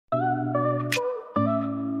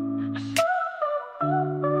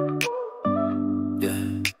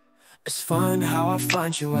It's fun how I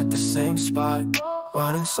find you at the same spot,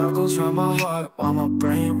 running circles around my heart while my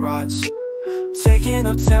brain rots. Taking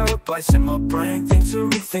up terabytes in my brain, think to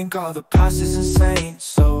rethink all the past is insane.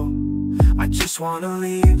 So I just wanna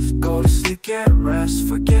leave, go to sleep, get rest.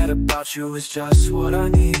 Forget about you is just what I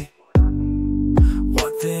need.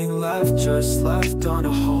 One thing left, just left on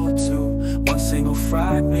a hold to. One single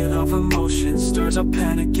fragment of emotion stirs up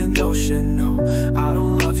panic and notion. No, I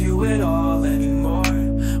don't love you at all anymore.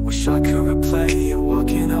 Wish I could replay you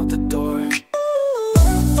walking out the door.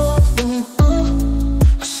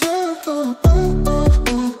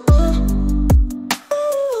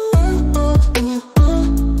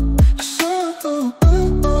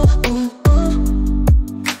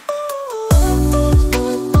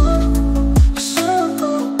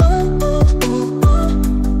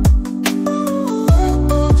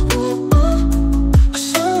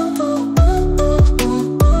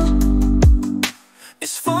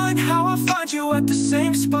 How I find you at the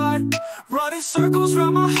same spot, running circles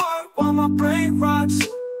around my heart while my brain rots.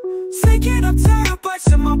 Taking up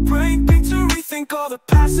terabytes in my brain, think to rethink all the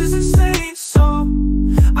past is insane. So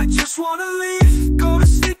I just wanna leave, go to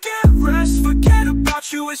sleep, get rest. Forget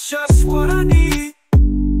about you, it's just what I need.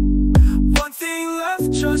 One thing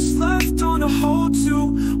left, just left on a hold to.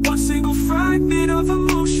 One single fragment of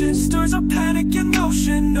emotion stirs up panic and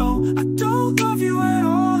notion. No, I don't love you at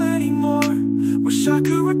all anymore. Wish I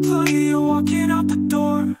could replay you walking out the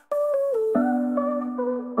door.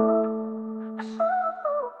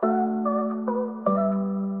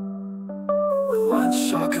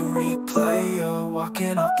 Wish I could replay you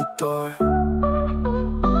walking out the door.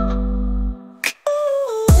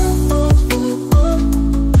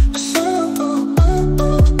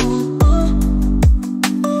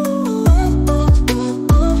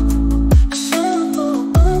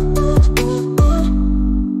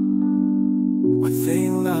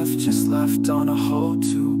 Just left on a hold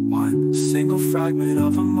to. One single fragment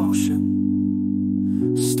of emotion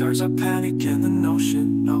stirs up panic and the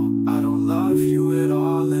notion. No, I don't love you at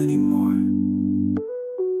all anymore.